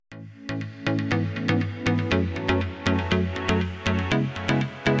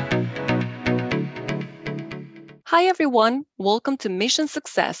Hi, everyone. Welcome to Mission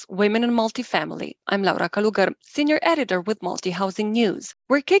Success Women in Multifamily. I'm Laura Kalugar, Senior Editor with Multi Housing News.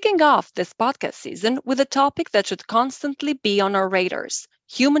 We're kicking off this podcast season with a topic that should constantly be on our radars: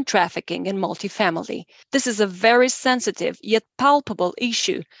 human trafficking in multifamily. This is a very sensitive yet palpable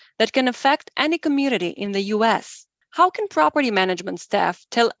issue that can affect any community in the U.S. How can property management staff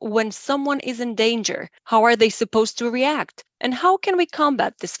tell when someone is in danger? How are they supposed to react? And how can we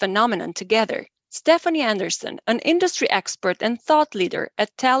combat this phenomenon together? Stephanie Anderson, an industry expert and thought leader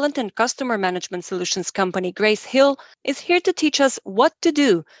at talent and customer management solutions company Grace Hill, is here to teach us what to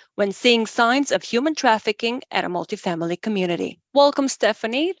do when seeing signs of human trafficking at a multifamily community. Welcome,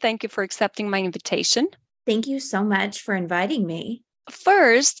 Stephanie. Thank you for accepting my invitation. Thank you so much for inviting me.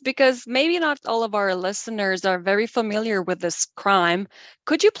 First, because maybe not all of our listeners are very familiar with this crime,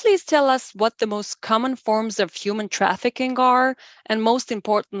 could you please tell us what the most common forms of human trafficking are? And most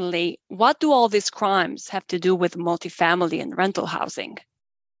importantly, what do all these crimes have to do with multifamily and rental housing?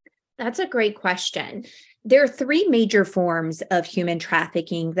 That's a great question. There are three major forms of human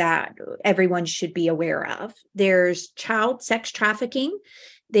trafficking that everyone should be aware of. There's child sex trafficking,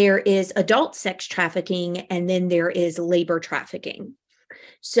 there is adult sex trafficking, and then there is labor trafficking.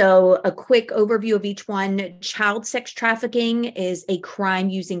 So, a quick overview of each one. Child sex trafficking is a crime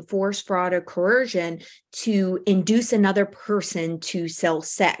using force, fraud, or coercion to induce another person to sell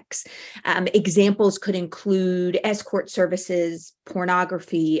sex. Examples could include escort services,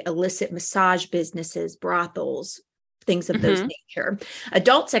 pornography, illicit massage businesses, brothels, things of those nature.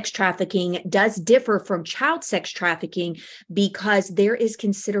 Adult sex trafficking does differ from child sex trafficking because there is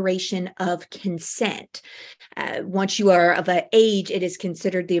consideration of consent. Once you are of an age, it is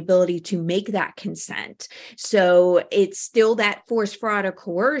considered the ability to make that consent. So it's still that force, fraud, or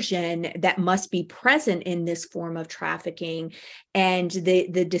coercion that must be present in this form of trafficking. And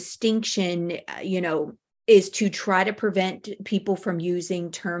the distinction, is to try to prevent people from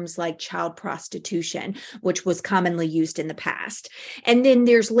using terms like child prostitution, which was commonly used in the past. And then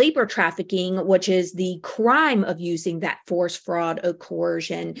there's labor trafficking, which is the crime of using that force, fraud, or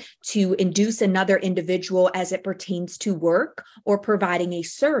coercion to induce another individual as it pertains to work or providing a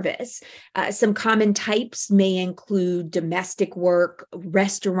service. Some common types may include domestic work,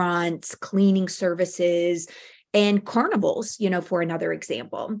 restaurants, cleaning services, and carnivals, for another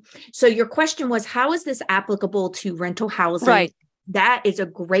example. So your question was, how is this applicable to rental housing? Right. That is a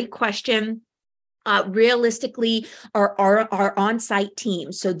great question. Realistically, our on-site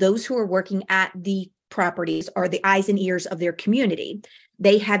teams, so those who are working at the properties, are the eyes and ears of their community.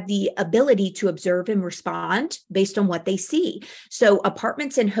 They have the ability to observe and respond based on what they see. So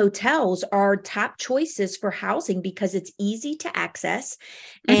apartments and hotels are top choices for housing because it's easy to access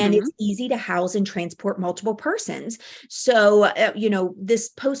and it's easy to house and transport multiple persons. So, this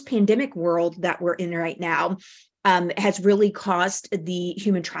post-pandemic world that we're in right now, has really caused the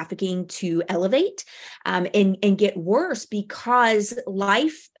human trafficking to elevate and get worse because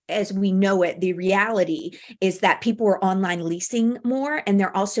life as we know it, the reality is that people are online leasing more and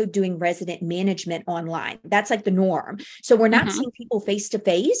they're also doing resident management online. That's like the norm. So we're not seeing people face to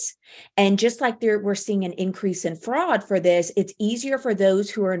face. And just like we're seeing an increase in fraud for this, it's easier for those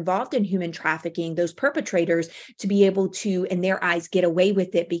who are involved in human trafficking, those perpetrators, to be able to, in their eyes, get away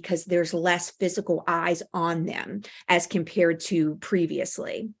with it because there's less physical eyes on them as compared to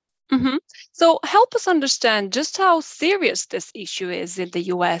previously. So help us understand just how serious this issue is in the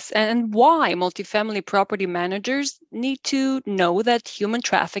US and why multifamily property managers need to know that human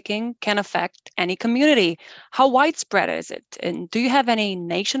trafficking can affect any community. How widespread is it? And do you have any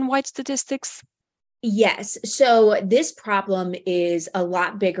nationwide statistics? Yes. So this problem is a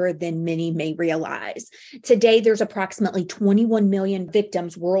lot bigger than many may realize. Today, there's approximately 21 million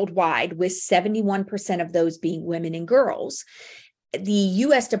victims worldwide, with 71% of those being women and girls. The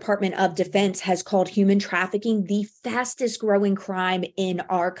U.S. Department of Defense has called human trafficking the fastest growing crime in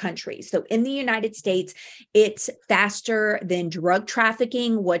our country. So in the United States, it's faster than drug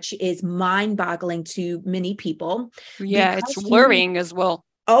trafficking, which is mind-boggling to many people. Yeah, it's worrying as well.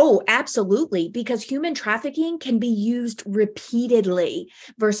 Oh, absolutely. Because human trafficking can be used repeatedly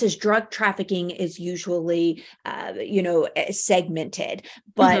versus drug trafficking is usually, segmented.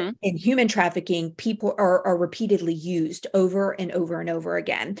 But in human trafficking, people are repeatedly used over and over and over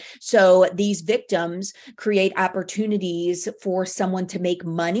again. So these victims create opportunities for someone to make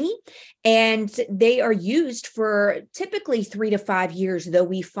money, and they are used for typically 3 to 5 years, though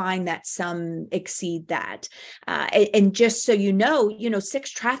we find that some exceed that. And just so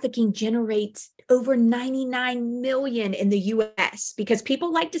sex trafficking generates over 99 million in the US, because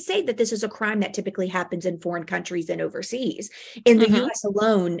people like to say that this is a crime that typically happens in foreign countries and overseas. In the Mm-hmm. US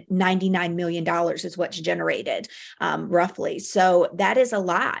alone, $99 million is what's generated, roughly. So that is a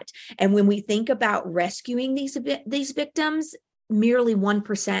lot. And when we think about rescuing these victims, merely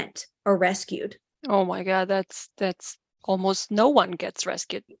 1% are rescued. Oh my God, that's almost no one gets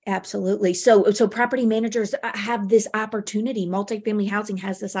rescued. Absolutely. So property managers have this opportunity. Multifamily housing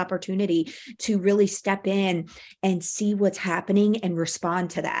has this opportunity to really step in and see what's happening and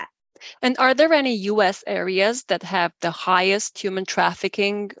respond to that. And are there any US areas that have the highest human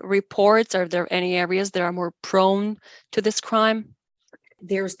trafficking reports? Are there any areas that are more prone to this crime?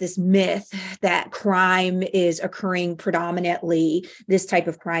 There's this myth that crime is occurring predominantly, this type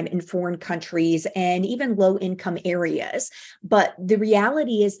of crime, in foreign countries and even low income areas. But the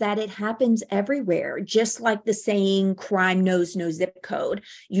reality is that it happens everywhere. Just like the saying, crime knows no zip code.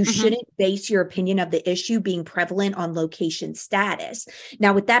 You Mm-hmm. shouldn't base your opinion of the issue being prevalent on location status.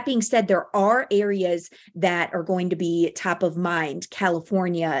 Now, with that being said, there are areas that are going to be top of mind: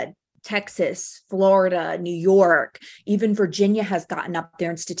 California, Texas, Florida, New York, even Virginia has gotten up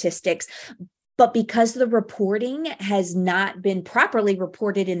there in statistics. But because the reporting has not been properly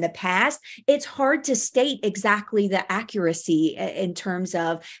reported in the past, it's hard to state exactly the accuracy in terms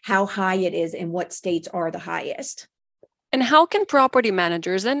of how high it is and what states are the highest. And how can property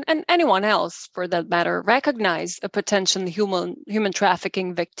managers and anyone else for that matter recognize a potential human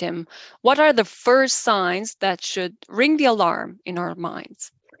trafficking victim? What are the first signs that should ring the alarm in our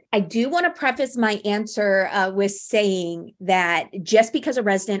minds? I do want to preface my answer with saying that just because a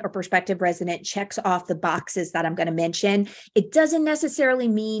resident or prospective resident checks off the boxes that I'm going to mention, it doesn't necessarily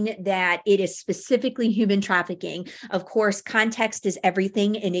mean that it is specifically human trafficking. Of course, context is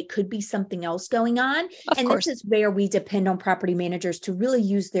everything, and it could be something else going on. Of And this course. is where we depend on property managers to really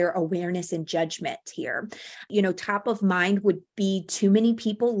use their awareness and judgment here. Top of mind would be too many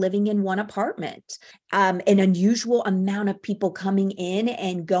people living in one apartment, an unusual amount of people coming in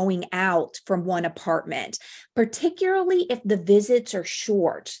and going out from one apartment, particularly if the visits are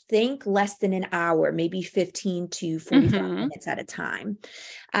short. Think less than an hour, maybe 15 to 45 Mm-hmm. minutes at a time.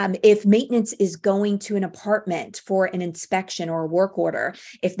 If maintenance is going to an apartment for an inspection or a work order,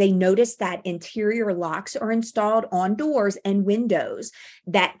 if they notice that interior locks are installed on doors and windows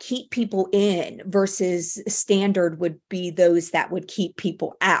that keep people in versus standard would be those that would keep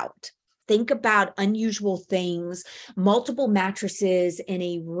people out. Think about unusual things: multiple mattresses in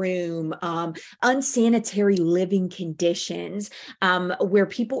a room, unsanitary living conditions, where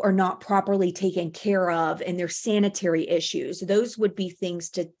people are not properly taken care of, and their sanitary issues. Those would be things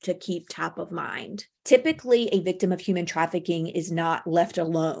to keep top of mind. Typically, a victim of human trafficking is not left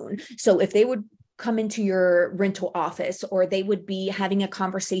alone. So if they would come into your rental office, or they would be having a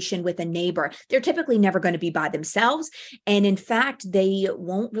conversation with a neighbor, they're typically never going to be by themselves. And in fact, they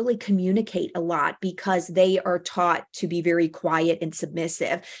won't really communicate a lot because they are taught to be very quiet and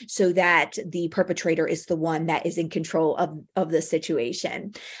submissive, so that the perpetrator is the one that is in control of the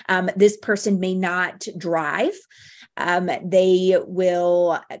situation. This person may not drive. They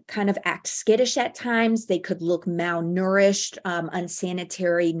will kind of act skittish at times. They could look malnourished,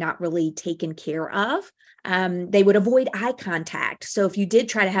 unsanitary, not really taken care of. They would avoid eye contact. So if you did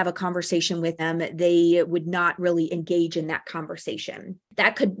try to have a conversation with them, they would not really engage in that conversation.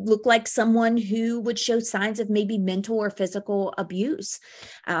 That could look like someone who would show signs of maybe mental or physical abuse,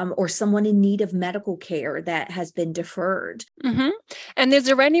 or someone in need of medical care that has been deferred. Mm-hmm. And is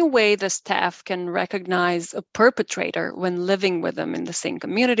there any way the staff can recognize a perpetrator when living with them in the same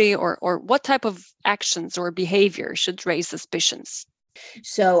community, or what type of actions or behavior should raise suspicions?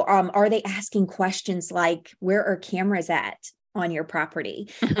 So, are they asking questions like, where are cameras at on your property?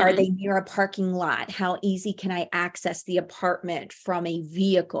 Are Mm-hmm. they near a parking lot? How easy can I access the apartment from a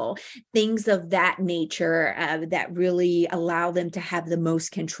vehicle? Things of that nature that really allow them to have the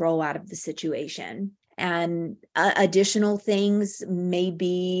most control out of the situation. And additional things may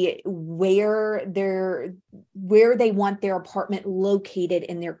be where they want their apartment located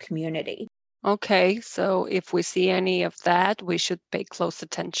in their community. Okay, so if we see any of that, we should pay close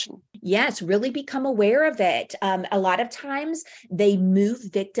attention. Yes, really become aware of it. A lot of times they move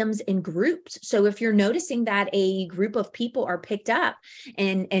victims in groups. So if you're noticing that a group of people are picked up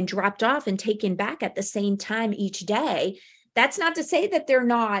and dropped off and taken back at the same time each day, that's not to say that they're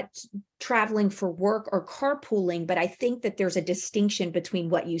not traveling for work or carpooling, but I think that there's a distinction between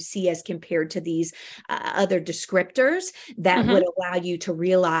what you see as compared to these other descriptors that Mm-hmm. would allow you to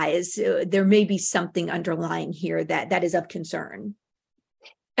realize there may be something underlying here that is of concern.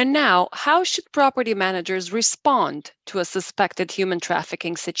 And now, how should property managers respond to a suspected human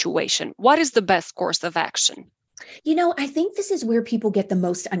trafficking situation? What is the best course of action? I think this is where people get the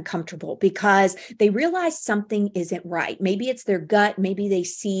most uncomfortable because they realize something isn't right. Maybe it's their gut. Maybe they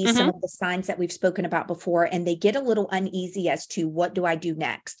see some Hmm. of the signs that we've spoken about before and they get a little uneasy as to what do I do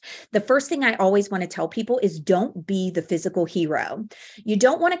next? The first thing I always want to tell people is don't be the physical hero. You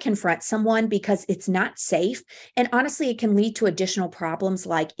don't want to confront someone because it's not safe. And honestly, it can lead to additional problems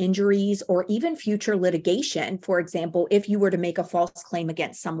like injuries or even future litigation. For example, if you were to make a false claim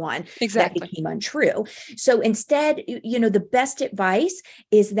against someone that Exactly. became untrue. So instead, the best advice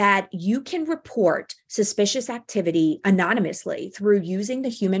is that you can report suspicious activity anonymously through using the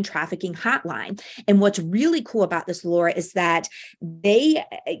human trafficking hotline. And what's really cool about this, Laura, is that they,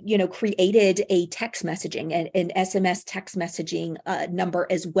 created a text messaging, an SMS text messaging number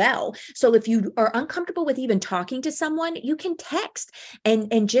as well. So if you are uncomfortable with even talking to someone, you can text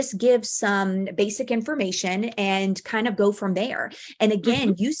and just give some basic information and kind of go from there. And Hmm.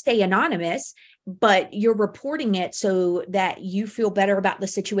 again, you stay anonymous, but you're reporting it so that you feel better about the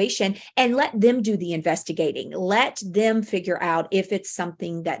situation and let them do the investigating. Let them figure out if it's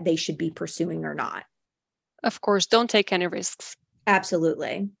something that they should be pursuing or not. Of course, don't take any risks.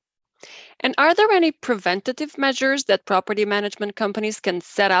 Absolutely. And are there any preventative measures that property management companies can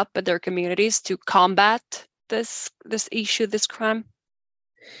set up at their communities to combat this issue, this crime?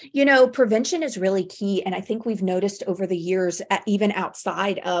 Prevention is really key. And I think we've noticed over the years, even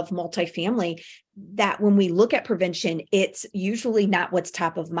outside of multifamily, that when we look at prevention, it's usually not what's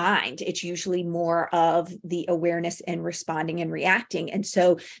top of mind. It's usually more of the awareness and responding and reacting. And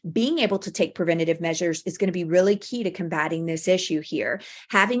so being able to take preventative measures is going to be really key to combating this issue here.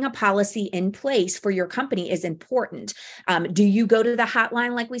 Having a policy in place for your company is important. Do you go to the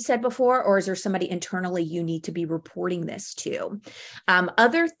hotline, like we said before, or is there somebody internally you need to be reporting this to?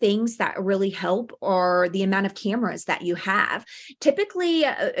 Other things that really help are the amount of cameras that you have. Typically,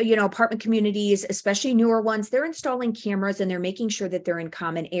 apartment communities, especially newer ones, they're installing cameras and they're making sure that they're in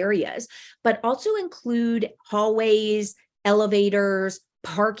common areas, but also include hallways, elevators,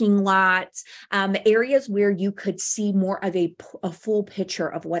 parking lots, areas where you could see more of a full picture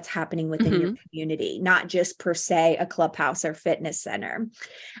of what's happening within your Hmm. community, not just per se a clubhouse or fitness center.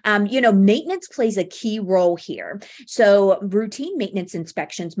 Maintenance plays a key role here. So routine maintenance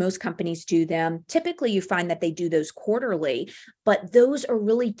inspections, most companies do them. Typically, you find that they do those quarterly, but those are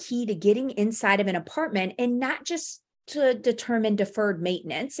really key to getting inside of an apartment and not just to determine deferred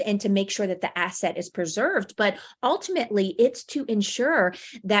maintenance and to make sure that the asset is preserved, but ultimately it's to ensure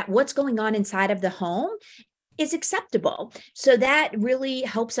that what's going on inside of the home is acceptable. So that really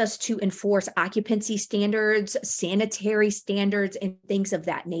helps us to enforce occupancy standards, sanitary standards, and things of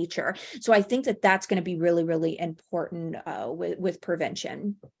that nature. So I think that that's going to be really, really important with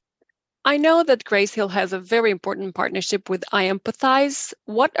prevention. I know that Grace Hill has a very important partnership with I Empathize.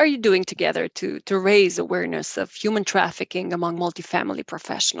 What are you doing together to raise awareness of human trafficking among multifamily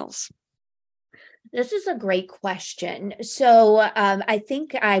professionals? This is a great question. So, I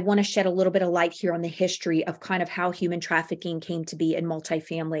think I want to shed a little bit of light here on the history of kind of how human trafficking came to be in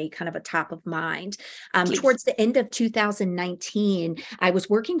multifamily, kind of a top of mind. Please. Towards the end of 2019, I was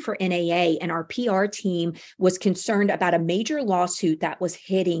working for NAA, and our PR team was concerned about a major lawsuit that was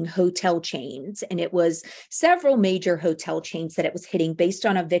hitting hotel chains. And it was several major hotel chains that it was hitting based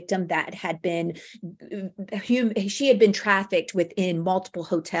on a victim that had been, she had been trafficked within multiple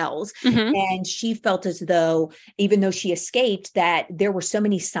hotels. Hmm. And she felt as though, even though she escaped, that there were so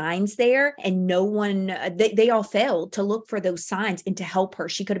many signs there and no one, they all failed to look for those signs and to help her.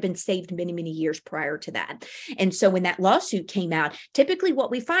 She could have been saved many, many years prior to that. And so when that lawsuit came out, typically what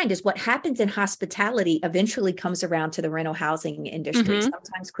we find is what happens in hospitality eventually comes around to the rental housing industry, Hmm.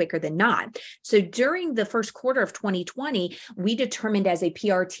 sometimes quicker than not. So during the first quarter of 2020, we determined as a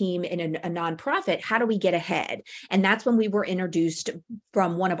PR team and a nonprofit, how do we get ahead? And that's when we were introduced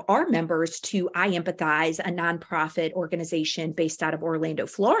from one of our members to I Empathize, a nonprofit organization based out of Orlando,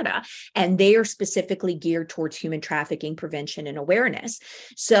 Florida. And they are specifically geared towards human trafficking prevention and awareness.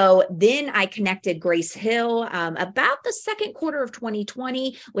 So then I connected Grace Hill about the second quarter of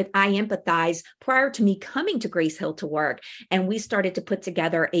 2020 with I Empathize prior to me coming to Grace Hill to work. And we started to put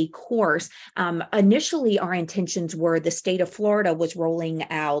together a course. Initially, our intentions were the state of Florida was rolling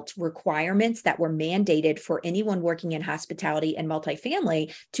out requirements that were mandated for anyone working in hospitality and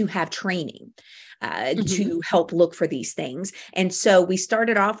multifamily to have training. Mhm. to help look for these things. And so we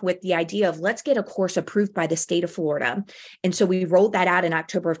started off with the idea of let's get a course approved by the state of Florida. And so we rolled that out in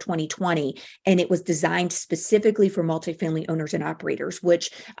October of 2020, and it was designed specifically for multifamily owners and operators,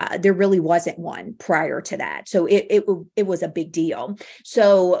 which there really wasn't one prior to that. So it was a big deal.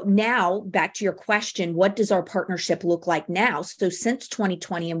 So now back to your question, what does our partnership look like now? So since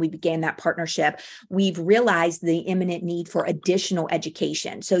 2020, and we began that partnership, we've realized the imminent need for additional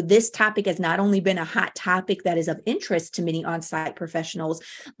education. So this topic has not only been a hot topic that is of interest to many on-site professionals,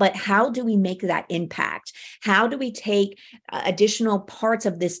 but how do we make that impact? How do we take additional parts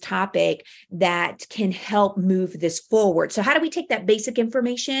of this topic that can help move this forward? So how do we take that basic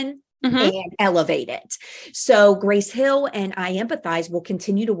information Mhm. and elevate it? So Grace Hill and I Empathize will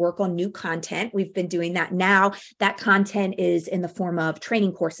continue to work on new content. We've been doing that now. That content is in the form of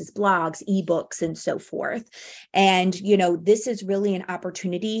training courses, blogs, ebooks, and so forth. And, this is really an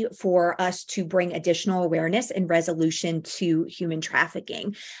opportunity for us to bring additional awareness and resolution to human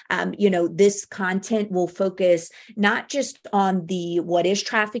trafficking. This content will focus not just on the what is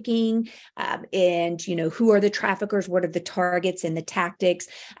trafficking, and, who are the traffickers, what are the targets and the tactics,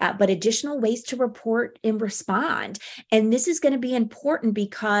 but additional ways to report and respond. And this is going to be important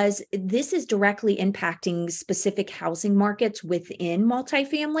because this is directly impacting specific housing markets within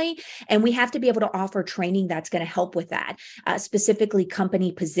multifamily. And we have to be able to offer training that's going to help with that, specifically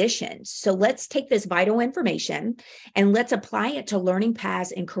company positions. So let's take this vital information and let's apply it to learning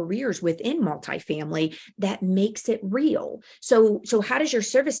paths and careers within multifamily that makes it real. So how does your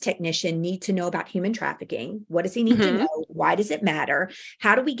service technician need to know about human trafficking? What does he need to Mhm. know? Why does it matter?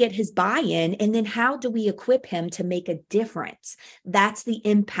 How do we get his buy-in? And then how do we equip him to make a difference? That's the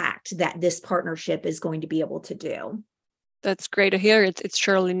impact that this partnership is going to be able to do. That's great to hear. It's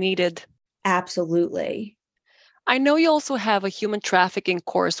surely needed. Absolutely. I know you also have a human trafficking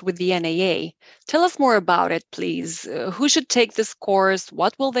course with the NAA. Tell us more about it, please. Who should take this course?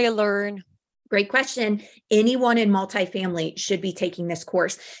 What will they learn? Great question. Anyone in multifamily should be taking this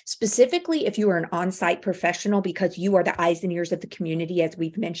course, specifically if you are an on-site professional, because you are the eyes and ears of the community, as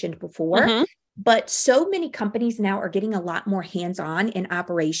we've mentioned before. Mhm. But so many companies now are getting a lot more hands-on in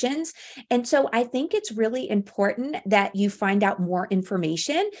operations. And so I think it's really important that you find out more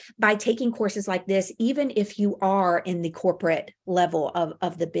information by taking courses like this, even if you are in the corporate level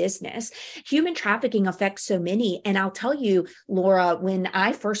of the business. Human trafficking affects so many. And I'll tell you, Laura, when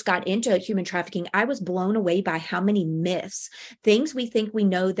I first got into human trafficking, I was blown away by how many myths, things we think we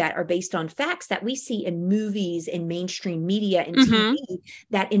know that are based on facts that we see in movies, in mainstream media, and Mhm. TV,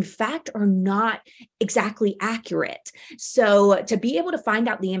 that in fact are not exactly accurate. So to be able to find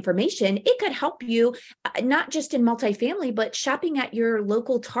out the information, it could help you not just in multifamily, but shopping at your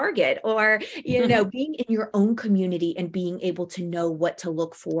local Target, or, being in your own community and being able to know what to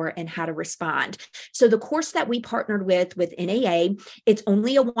look for and how to respond. So the course that we partnered with NAA, it's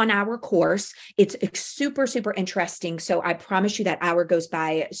only a 1 hour course. It's super, super interesting. So I promise you that hour goes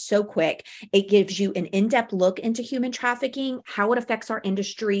by so quick. It gives you an in-depth look into human trafficking, how it affects our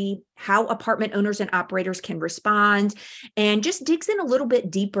industry, how apartment owners and operators can respond, and just digs in a little bit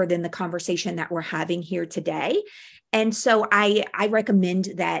deeper than the conversation that we're having here today. And so I recommend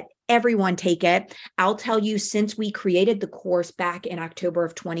that everyone take it. I'll tell you, since we created the course back in October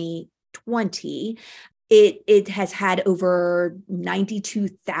of 2020, it has had over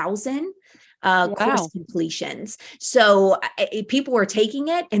 92,000 course Wow. completions. So people are taking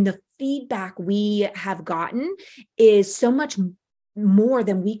it, and the feedback we have gotten is so much more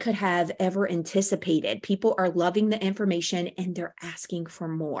than we could have ever anticipated. People are loving the information and they're asking for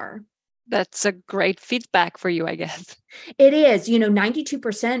more. That's a great feedback for you, I guess. It is,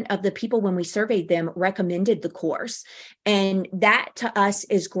 92% of the people, when we surveyed them, recommended the course. And that to us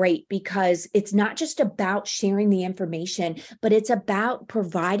is great because it's not just about sharing the information, but it's about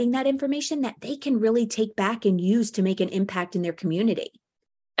providing that information that they can really take back and use to make an impact in their community.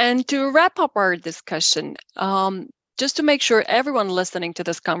 And to wrap up our discussion, just to make sure everyone listening to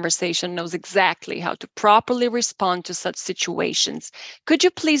this conversation knows exactly how to properly respond to such situations, could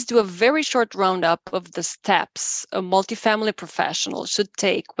you please do a very short roundup of the steps a multifamily professional should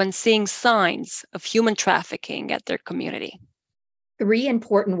take when seeing signs of human trafficking at their community? 3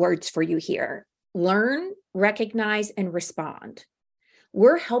 important words for you here: learn, recognize, and respond.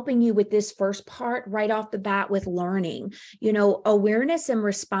 We're helping you with this first part right off the bat with learning. Awareness and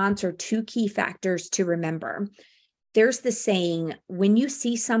response are 2 key factors to remember. There's the saying, when you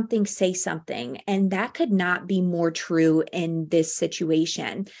see something, say something. And that could not be more true in this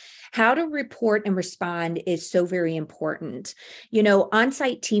situation. How to report and respond is so very important. You know,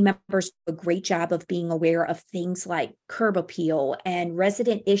 on-site team members do a great job of being aware of things like curb appeal and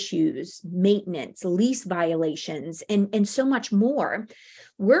resident issues, maintenance, lease violations, and so much more.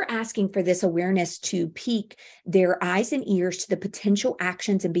 We're asking for this awareness to pique their eyes and ears to the potential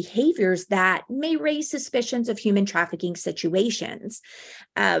actions and behaviors that may raise suspicions of human trafficking situations.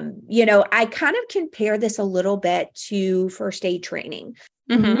 I kind of compare this a little bit to first aid training.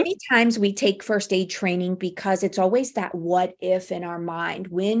 Mm-hmm. Many times we take first aid training because it's always that what if in our mind.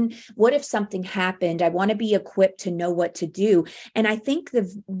 What if something happened? I want to be equipped to know what to do. And I think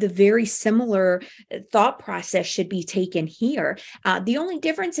the very similar thought process should be taken here. The only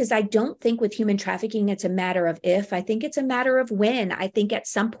difference is I don't think with human trafficking, it's a matter of if, I think it's a matter of when. I think at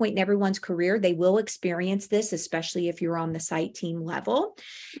some point in everyone's career, they will experience this, especially if you're on the site team level.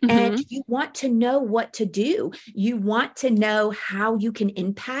 And Mm-hmm. you want to know what to do. You want to know how you can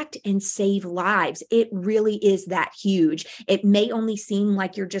impact and save lives. It really is that huge. It may only seem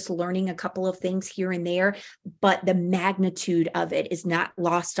like you're just learning a couple of things here and there, but the magnitude of it is not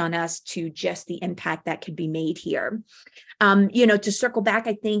lost on us to just the impact that could be made here. To circle back,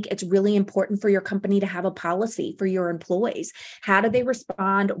 I think it's really important for your company to have a policy for your employees. How do they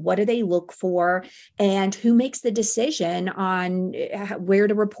respond? What do they look for? And who makes the decision on where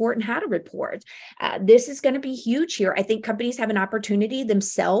to report and how to report? This is going to be huge here. I think companies have an opportunity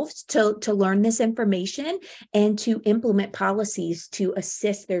themselves to learn this information and to implement policies to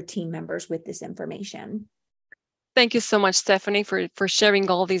assist their team members with this information. Thank you so much, Stephanie, for sharing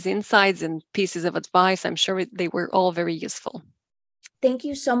all these insights and pieces of advice. I'm sure they were all very useful. Thank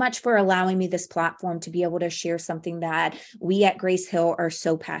you so much for allowing me this platform to be able to share something that we at Grace Hill are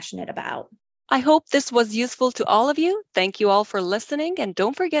so passionate about. I hope this was useful to all of you. Thank you all for listening, and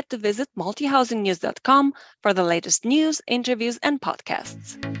don't forget to visit multihousingnews.com for the latest news, interviews, and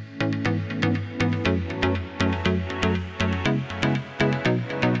podcasts.